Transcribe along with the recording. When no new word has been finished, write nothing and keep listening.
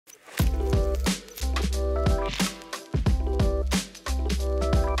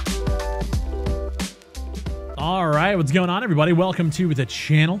Alright, what's going on, everybody? Welcome to the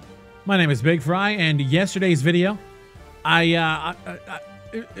channel. My name is Big Fry, and yesterday's video,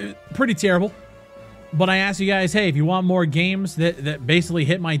 pretty terrible. But I asked you guys, hey, if you want more games that basically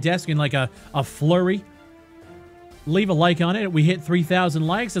hit my desk in like a flurry, leave a like on it. We hit 3,000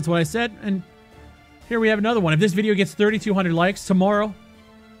 likes, that's what I said, and here we have another one. If this video gets 3,200 likes tomorrow,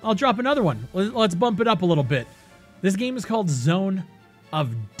 I'll drop another one. Let's bump it up a little bit. This game is called Zone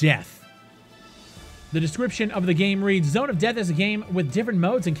of Death. The description of the game reads, Zone of Death is a game with different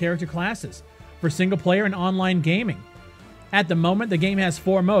modes and character classes for single player and online gaming. At the moment, the game has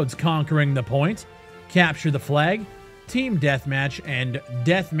 4 modes: Conquering the Point, Capture the Flag, Team Deathmatch, and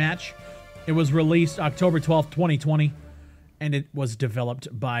Deathmatch. It was released October 12th, 2020, and it was developed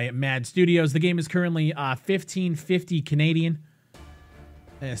by Mad Studios. The game is currently $15.50 Canadian.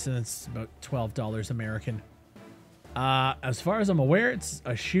 So that's about $12 American. As far as I'm aware, it's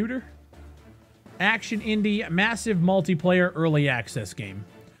a shooter. Action indie, massive multiplayer, early access game.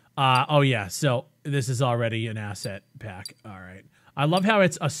 Oh yeah, so this is already an asset pack. All right. I love how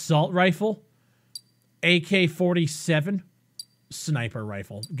it's assault rifle, AK-47, sniper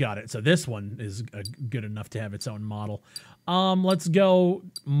rifle. Got it. So this one is good enough to have its own model. Let's go.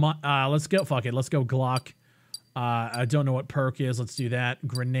 Fuck it. Let's go Glock. I don't know what perk is. Let's do that.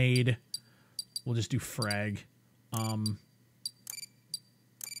 Grenade. We'll just do frag.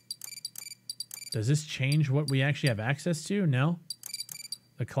 Does this change what we actually have access to? No.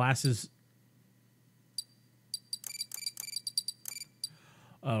 The classes.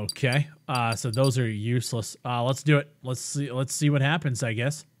 Okay. So those are useless. Let's do it. Let's see what happens, I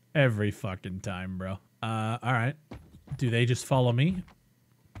guess. Every fucking time, bro. All right. Do they just follow me?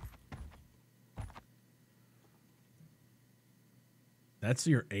 That's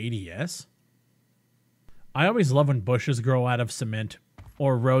your ADS? I always love when bushes grow out of cement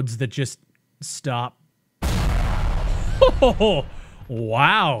or roads that just stop. Oh,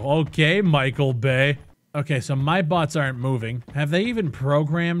 wow. Okay, Michael Bay. Okay, so my bots aren't moving. Have they even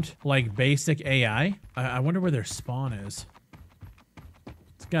programmed, like, basic AI? I wonder where their spawn is.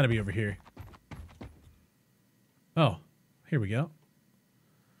 It's gotta be over here. Oh, here we go.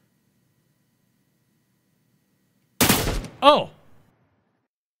 Oh!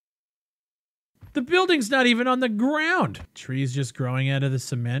 The building's not even on the ground. Trees just growing out of the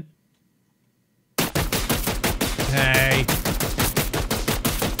cement. Hey.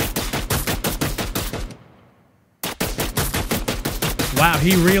 Wow,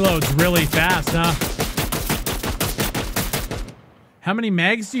 he reloads really fast, huh? How many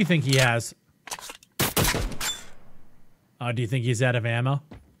mags do you think he has? Do you think he's out of ammo?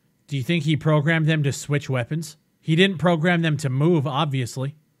 Do you think he programmed them to switch weapons? He didn't program them to move,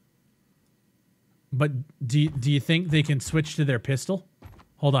 obviously. But do you think they can switch to their pistol?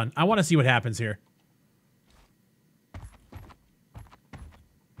 Hold on. I want to see what happens here.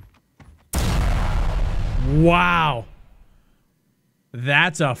 Wow.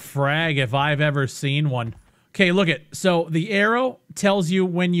 That's a frag if I've ever seen one. Okay, look it. So the arrow tells you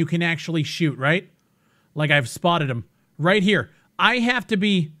when you can actually shoot, right? Like I've spotted him. Right here. I have to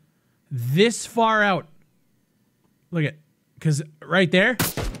be this far out. Look it. Because right there,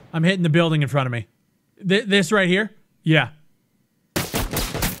 I'm hitting the building in front of me. This right here? Yeah.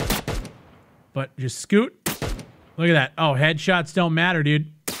 But just scoot. Look at that. Oh, headshots don't matter,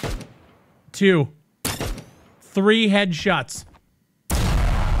 dude. 2. 3 headshots.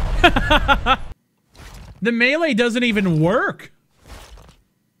 The melee doesn't even work.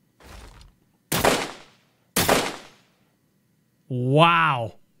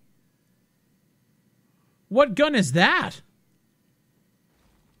 Wow. What gun is that?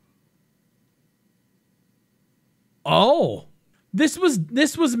 Oh. This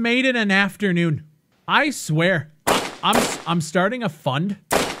was made in an afternoon. I swear. I'm starting a fund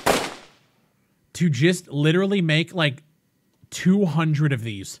to just literally make like 200 of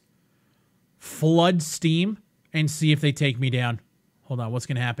these. Flood Steam and see if they take me down. Hold on, what's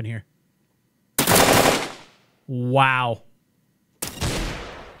gonna happen here? Wow.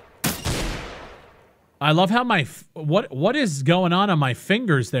 I love how my... What is going on my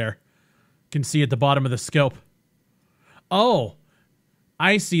fingers there? Can see at the bottom of the scope. Oh.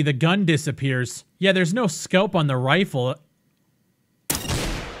 I see, the gun disappears. Yeah, there's no scope on the rifle.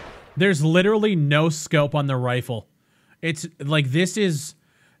 There's literally no scope on the rifle. It's like this is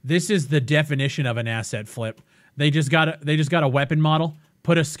the definition of an asset flip. They just got a weapon model,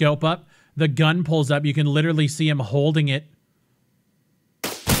 put a scope up, the gun pulls up, you can literally see him holding it.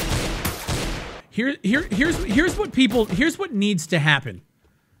 Here's what needs to happen.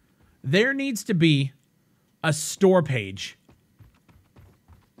 There needs to be a store page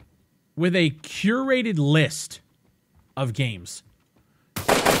with a curated list of games.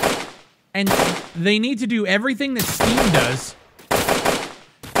 And they need to do everything that Steam does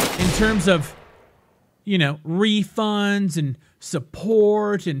in terms of, you know, refunds and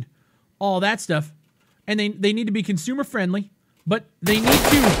support and all that stuff. And they need to be consumer friendly, but they need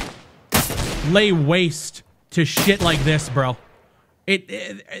to lay waste to shit like this, bro.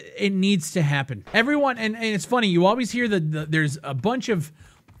 It needs to happen. Everyone, and it's funny, you always hear there's a bunch of,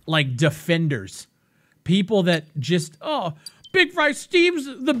 like, defenders. People that just, oh, Big Fry Steam's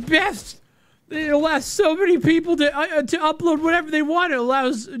the best. It allows so many people to upload whatever they want. It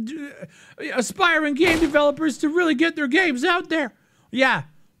allows aspiring game developers to really get their games out there. Yeah,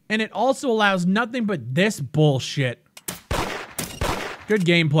 and it also allows nothing but this bullshit. Good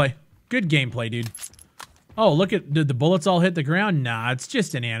gameplay. Good gameplay, dude. Oh, look at, did the bullets all hit the ground? Nah, it's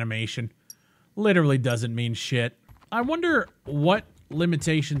just an animation. Literally doesn't mean shit. I wonder what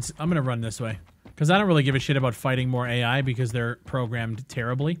limitations, I'm gonna run this way. Because I don't really give a shit about fighting more AI because they're programmed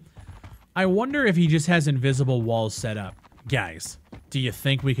terribly. I wonder if he just has invisible walls set up. Guys, do you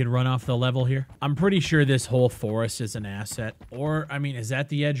think we could run off the level here? I'm pretty sure this whole forest is an asset. Or, I mean, is that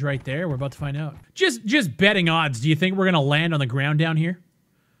the edge right there? We're about to find out. Just betting odds. Do you think we're gonna land on the ground down here?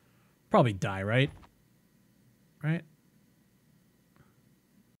 Probably die, right? Right?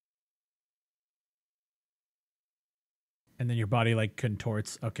 And then your body, like,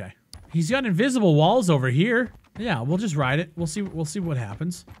 contorts. Okay. He's got invisible walls over here. Yeah, we'll just ride it. We'll see what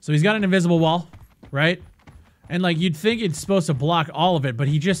happens. So he's got an invisible wall, right? And, like, you'd think it's supposed to block all of it, but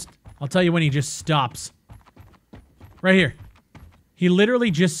he just... I'll tell you when he just stops. Right here. He literally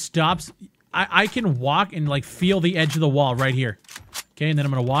just stops. I can walk and, like, feel the edge of the wall right here. Okay, and then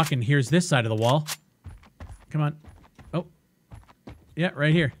I'm gonna walk, and here's this side of the wall. Come on. Oh. Yeah,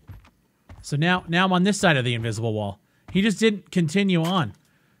 right here. So now I'm on this side of the invisible wall. He just didn't continue on.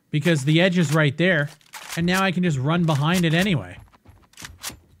 Because the edge is right there, and now I can just run behind it anyway.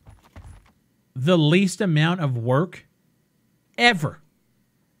 The least amount of work ever.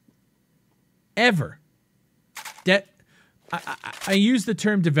 Ever. That I use the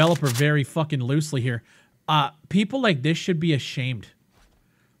term developer very fucking loosely here. People like this should be ashamed.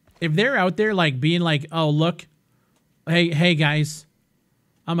 If they're out there like being like, oh look, hey guys,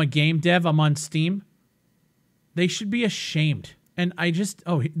 I'm a game dev, I'm on Steam. They should be ashamed. And I just,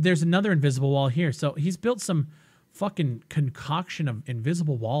 oh, there's another invisible wall here. So he's built some fucking concoction of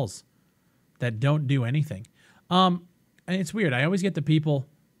invisible walls that don't do anything. And it's weird. I always get the people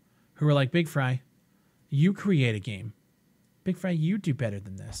who are like, Big Fry, you create a game. Big Fry, you do better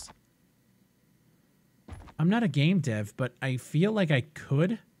than this. I'm not a game dev, but I feel like I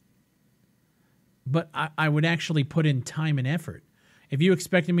could. But I would actually put in time and effort. If you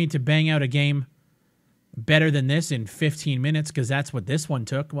expected me to bang out a game better than this in 15 minutes, because that's what this one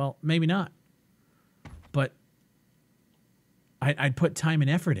took, well, maybe not. But I'd put time and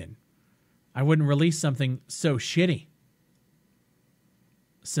effort in. I wouldn't release something so shitty.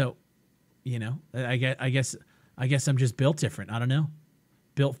 So, you know, I guess I'm just built different. I don't know.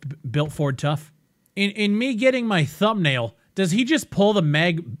 Built Ford tough. In me getting my thumbnail, does he just pull the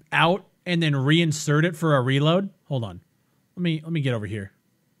mag out and then reinsert it for a reload? Hold on. Let me get over here.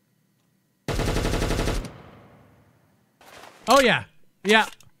 Oh, yeah. Yeah.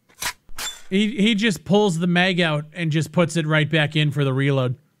 He just pulls the mag out and just puts it right back in for the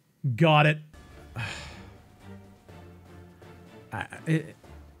reload. Got it.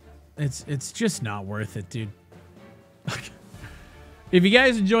 It's just not worth it, dude. If you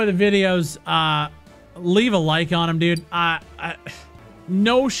guys enjoy the videos, leave a like on them, dude.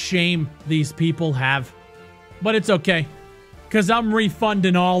 No shame these people have. But it's okay. Because I'm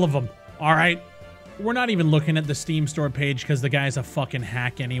refunding all of them. All right? We're not even looking at the Steam store page because the guy's a fucking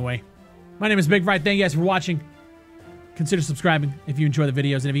hack anyway. My name is Big Fry. Thank you guys for watching. Consider subscribing if you enjoy the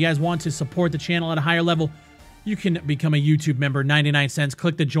videos. And if you guys want to support the channel at a higher level, you can become a YouTube member, 99 cents.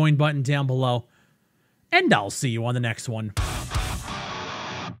 Click the join button down below. And I'll see you on the next one.